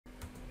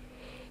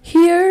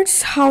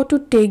Here's how to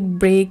take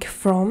break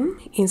from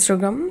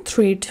Instagram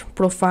thread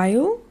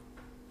profile.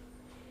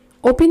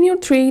 Open your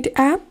thread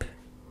app,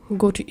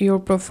 go to your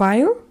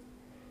profile,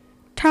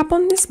 tap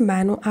on this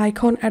menu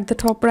icon at the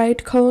top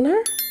right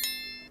corner,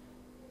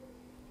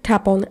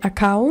 tap on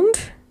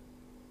account,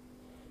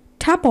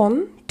 tap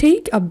on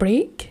take a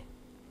break.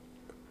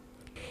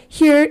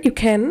 Here you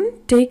can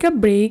take a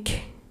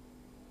break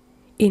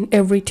in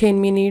every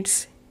 10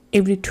 minutes,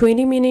 every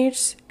 20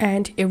 minutes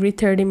and every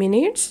 30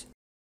 minutes.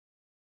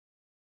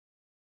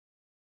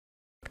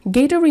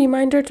 Get a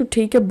reminder to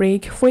take a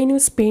break when you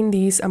spend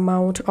this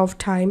amount of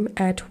time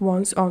at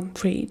once on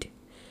thread.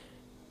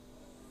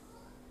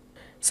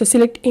 So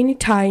select any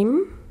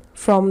time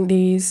from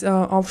this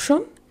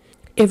option.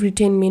 Every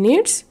 10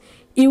 minutes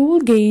you will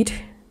get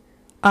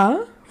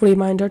a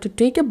reminder to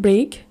take a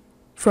break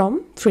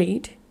from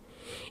thread.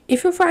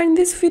 If you find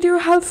this video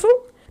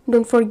helpful,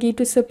 don't forget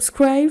to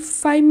subscribe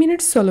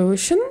 5-minute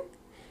solution.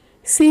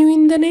 See you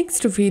in the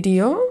next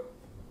video.